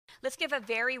Let's give a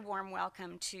very warm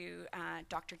welcome to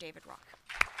Dr. David Rock.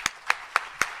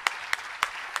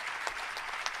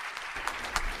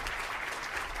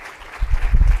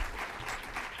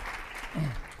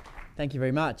 Thank you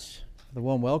very much for the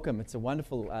warm welcome. It's a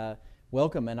wonderful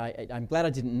welcome, and I'm glad I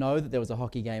didn't know that there was a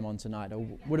hockey game on tonight. I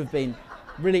would have been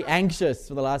really anxious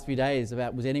for the last few days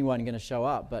about was anyone going to show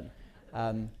up, but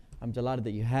I'm delighted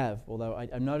that you have, although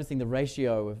I'm noticing the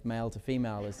ratio of male to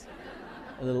female is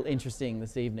a little interesting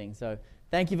this evening. So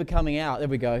thank you for coming out. There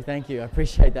we go. Thank you. I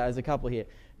appreciate that. There's a couple here.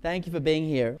 Thank you for being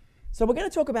here. So we're going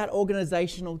to talk about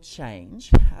organizational change.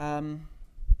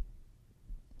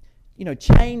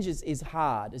 Change is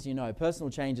hard, as you know.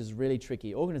 Personal change is really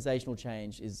tricky. Organizational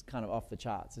change is kind of off the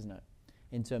charts, isn't it,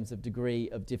 in terms of degree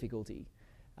of difficulty.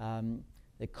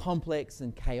 They're complex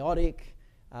and chaotic,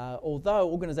 although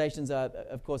organizations are,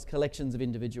 of course, collections of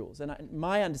individuals. And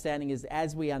my understanding is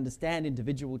as we understand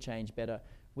individual change better,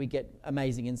 we get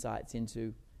amazing insights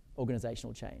into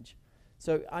organizational change.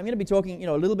 So I'm going to be talking,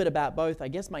 a little bit about both. I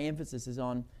guess my emphasis is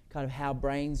on kind of how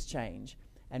brains change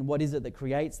and what is it that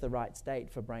creates the right state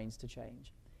for brains to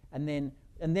change. And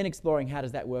then exploring how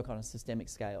does that work on a systemic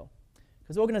scale.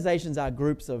 Because organizations are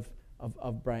groups of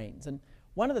brains. And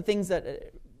one of the things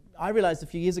that I realized a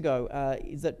few years ago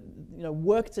is that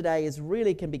work today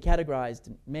can be categorized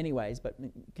in many ways, but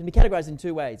can be categorized in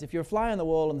two ways. If you're a fly on the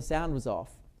wall and the sound was off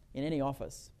in any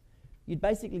office, you'd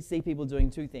basically see people doing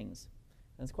two things.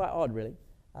 And it's quite odd, really.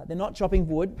 They're not chopping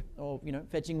wood or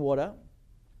fetching water.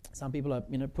 Some people are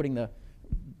putting the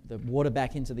water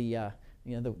back into the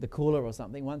cooler or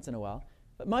something once in a while.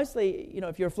 But mostly,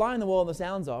 if you're a fly on the wall and the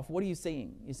sound's off, what are you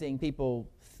seeing? You're seeing people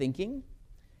thinking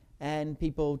and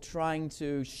people trying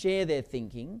to share their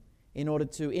thinking in order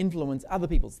to influence other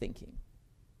people's thinking.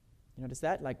 You notice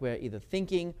that? Like we're either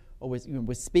thinking or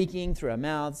we're speaking through our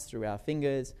mouths, through our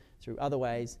fingers, through other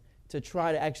ways to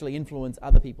try to actually influence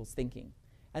other people's thinking.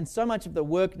 And so much of the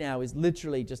work now is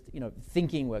literally just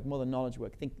thinking work, more than knowledge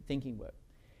work, thinking work.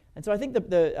 And so I think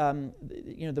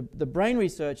the brain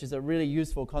research is a really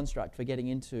useful construct for getting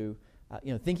into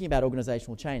thinking about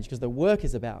organizational change, because the work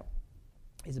is about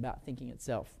thinking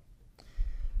itself.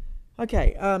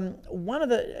 Okay, we're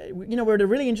at a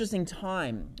really interesting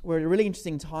time. We're at a really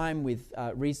interesting time with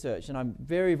research, and I'm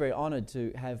very, very honored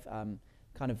to have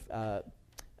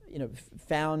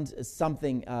found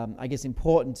something I guess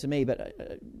important to me. But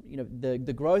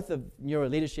the growth of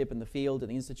neuroleadership in the field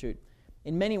and the institute,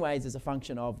 in many ways, is a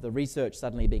function of the research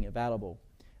suddenly being available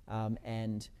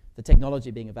and the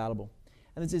technology being available.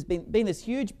 And there's been this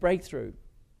huge breakthrough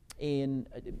in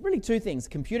really two things: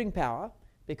 computing power,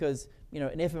 because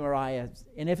an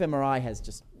fMRI has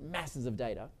just masses of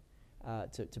data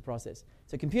to process.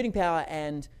 So computing power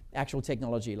and actual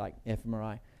technology like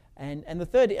fMRI. And the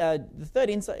third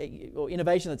insight or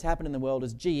innovation that's happened in the world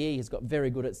is GE has got very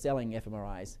good at selling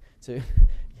fMRIs to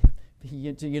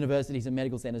universities and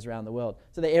medical centers around the world.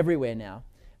 So they're everywhere now.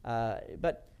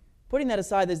 But putting that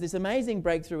aside, there's this amazing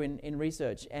breakthrough in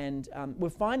research, and we're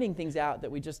finding things out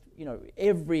that we just,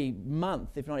 every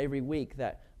month, if not every week,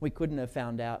 that we couldn't have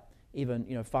found out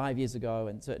even, 5 years ago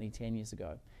and certainly 10 years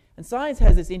ago. And science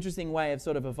has this interesting way of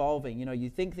sort of evolving. You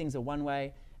think things are one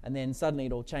way, and then suddenly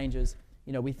it all changes.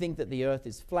 We think that the Earth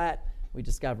is flat. We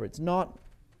discover it's not.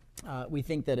 We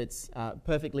think that it's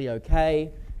perfectly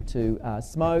okay to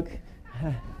smoke.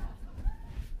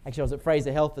 Actually, I was at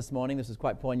Fraser Health this morning. This was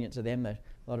quite poignant to them. A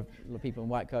lot of people in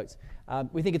white coats.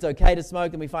 We think it's okay to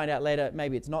smoke, and we find out later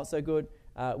maybe it's not so good.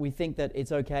 We think that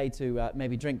it's okay to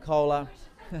maybe drink cola.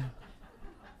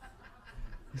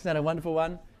 Isn't that a wonderful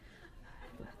one?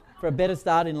 For a better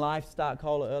start in life, start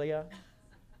cola earlier.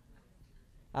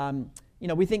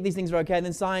 We think these things are okay, and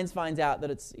then science finds out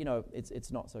that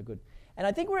it's not so good. And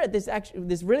I think we're at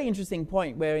this really interesting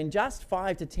point where in just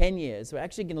 5 to 10 years, we're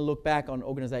actually going to look back on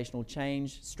organizational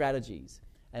change strategies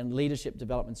and leadership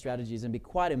development strategies and be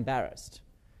quite embarrassed,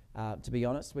 to be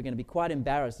honest. We're going to be quite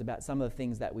embarrassed about some of the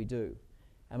things that we do.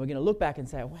 And we're going to look back and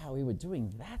say, wow, we were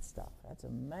doing that stuff. That's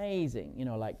amazing.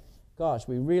 Gosh,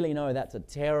 we really know that's a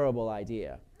terrible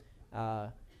idea. Oh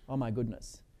my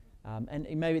goodness. And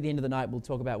maybe at the end of the night, we'll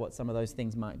talk about what some of those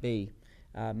things might be.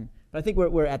 But I think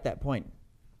we're at that point.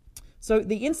 So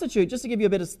the Institute, just to give you a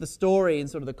bit of the story and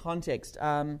sort of the context,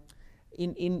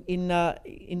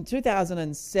 in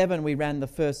 2007 we ran the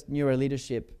first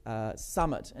Neuroleadership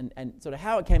Summit, and sort of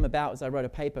how it came about was I wrote a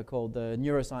paper called The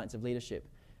Neuroscience of Leadership.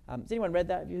 Has anyone read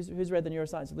that? Who's read The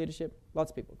Neuroscience of Leadership? Lots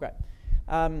of people, great.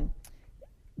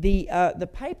 The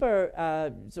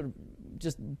paper sort of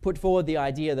just put forward the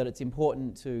idea that it's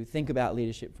important to think about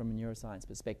leadership from a neuroscience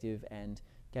perspective and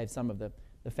gave some of the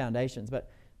foundations.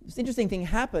 But this interesting thing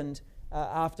happened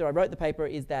after I wrote the paper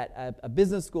is that a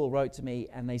business school wrote to me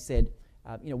and they said,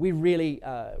 we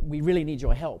really need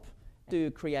your help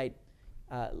to create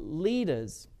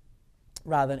leaders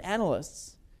rather than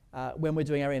analysts when we're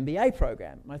doing our MBA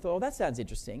program. And I thought, that sounds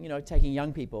interesting, taking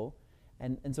young people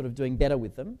and sort of doing better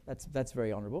with them. That's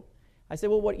very honourable. I said,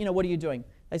 well, what are you doing?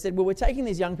 They said, well, we're taking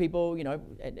these young people,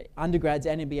 undergrads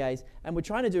and MBAs, and we're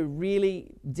trying to do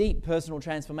really deep personal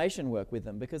transformation work with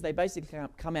them, because they basically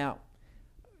come out,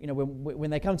 when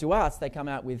they come to us, they come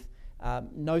out with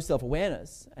no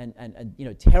self-awareness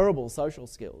and terrible social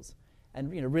skills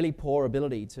and really poor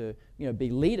ability to be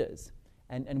leaders.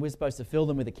 And we're supposed to fill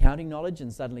them with accounting knowledge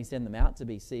and suddenly send them out to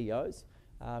be CEOs.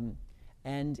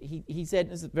 And he said,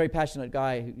 this is a very passionate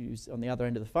guy who's on the other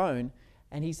end of the phone,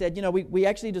 and he said, we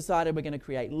actually decided we're going to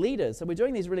create leaders. So we're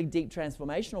doing these really deep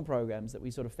transformational programs that we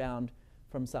sort of found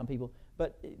from some people.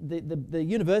 But the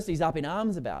university's up in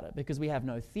arms about it because we have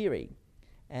no theory.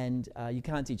 And you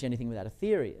can't teach anything without a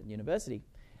theory at university.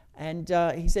 And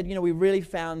he said, we really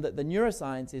found that the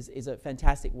neuroscience is a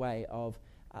fantastic way of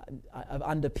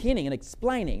underpinning and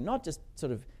explaining, not just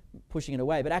sort of pushing it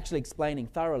away, but actually explaining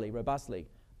thoroughly, robustly,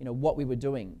 what we were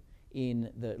doing in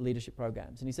the leadership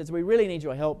programs. And he said, so we really need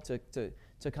your help to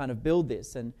kind of build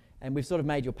this. And we've sort of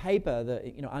made your paper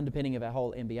the underpinning of our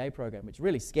whole MBA program, which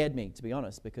really scared me, to be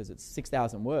honest, because it's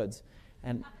 6,000 words.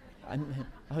 And I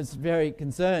was very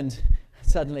concerned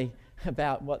suddenly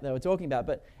about what they were talking about.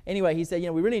 But anyway, he said,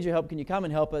 we really need your help. Can you come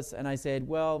and help us? And I said,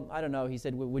 well, I don't know. He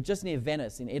said, we're just near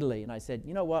Venice in Italy. And I said,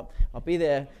 you know what? I'll be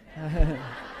there.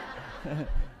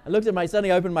 I looked at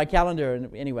suddenly opened my calendar.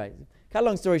 And anyway, cut a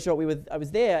long story short, I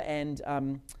was there. And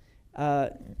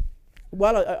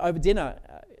over dinner,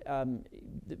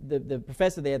 the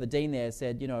professor there, the dean there,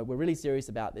 said, we're really serious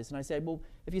about this. And I said, well,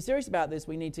 if you're serious about this,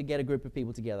 we need to get a group of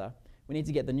people together. We need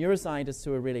to get the neuroscientists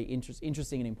who are really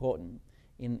interesting and important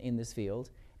in this field,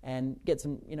 and get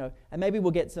some, and maybe we'll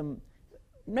get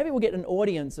an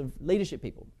audience of leadership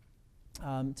people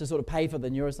to sort of pay for the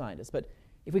neuroscientists. But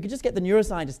if we could just get the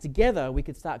neuroscientists together, we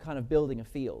could start kind of building a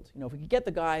field. If we could get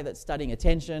the guy that's studying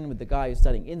attention with the guy who's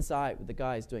studying insight, with the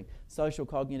guy who's doing social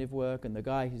cognitive work, and the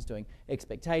guy who's doing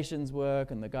expectations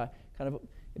work, and the guy it'd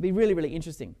be really, really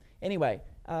interesting. Anyway,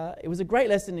 it was a great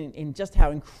lesson in just how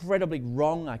incredibly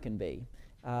wrong I can be.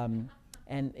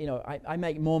 And I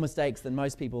make more mistakes than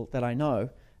most people that I know.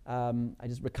 I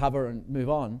just recover and move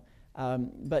on.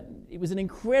 But it was an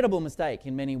incredible mistake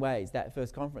in many ways, that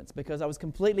first conference, because I was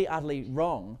completely, utterly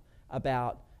wrong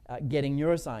about getting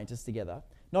neuroscientists together.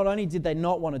 Not only did they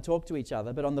not want to talk to each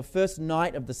other, but on the first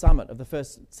night of the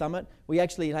first summit, we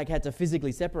actually had to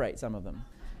physically separate some of them.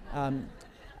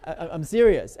 I'm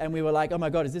serious. And we were like, oh my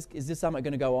God, is this summit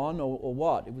going to go on or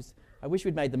what? I wish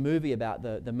we'd made the movie about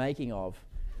the making of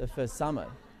the first summit.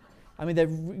 I mean, they're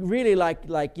really like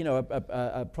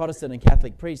a Protestant and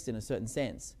Catholic priest in a certain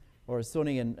sense, or a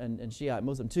Sunni and Shiite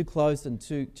Muslim, too close and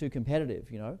too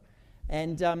competitive,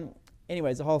 And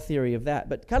anyways, the whole theory of that.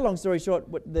 But cut a long story short,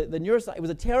 the neuroscience, it was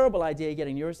a terrible idea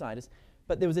getting neuroscientists,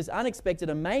 but there was this unexpected,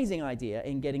 amazing idea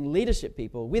in getting leadership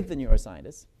people with the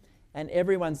neuroscientists, and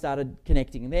everyone started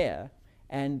connecting there.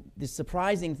 And this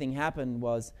surprising thing happened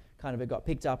was it got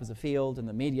picked up as a field, and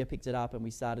the media picked it up, and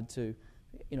we started to,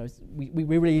 we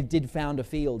really did found a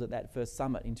field at that first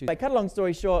summit. Cut a long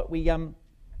story short, we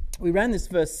ran this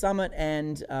first summit,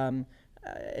 and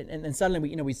suddenly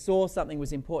we saw something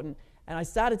was important, and I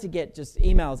started to get just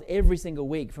emails every single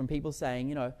week from people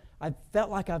saying, I felt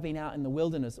like I've been out in the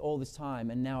wilderness all this time,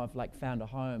 and now I've found a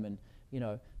home, and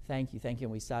thank you,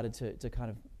 and we started to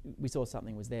we saw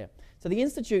something was there. So the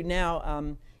institute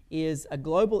now is a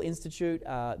global institute.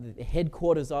 The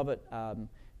headquarters of it,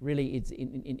 really, it's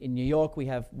in New York. We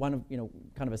have one of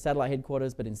kind of a satellite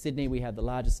headquarters, but in Sydney we have the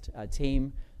largest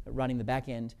team running the back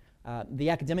end.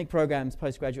 The academic programs,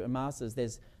 postgraduate and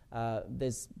masters,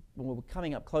 we're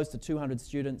coming up close to 200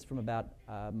 students from about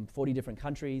 40 different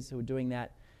countries who are doing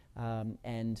that,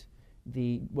 and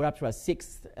we're up to our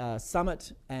 6th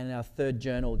summit, and our 3rd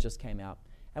journal just came out.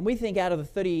 And we think out of the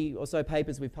 30 or so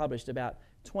papers we've published, about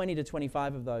 20 to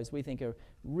 25 of those we think are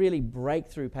really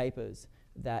breakthrough papers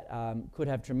that could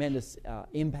have tremendous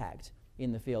impact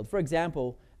in the field. For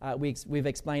example, we've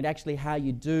explained actually how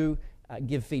you do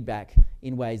give feedback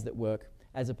in ways that work,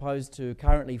 as opposed to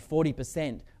currently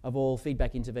 40% of all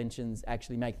feedback interventions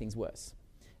actually make things worse,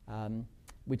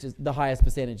 which is the highest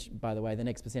percentage, by the way. The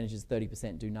next percentage is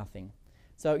 30% do nothing.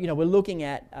 So, we're looking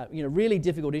at, really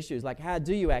difficult issues, like how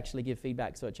do you actually give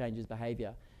feedback so it changes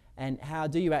behavior? And how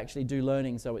do you actually do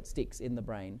learning so it sticks in the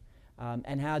brain?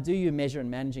 And how do you measure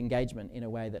and manage engagement in a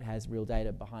way that has real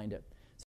data behind it?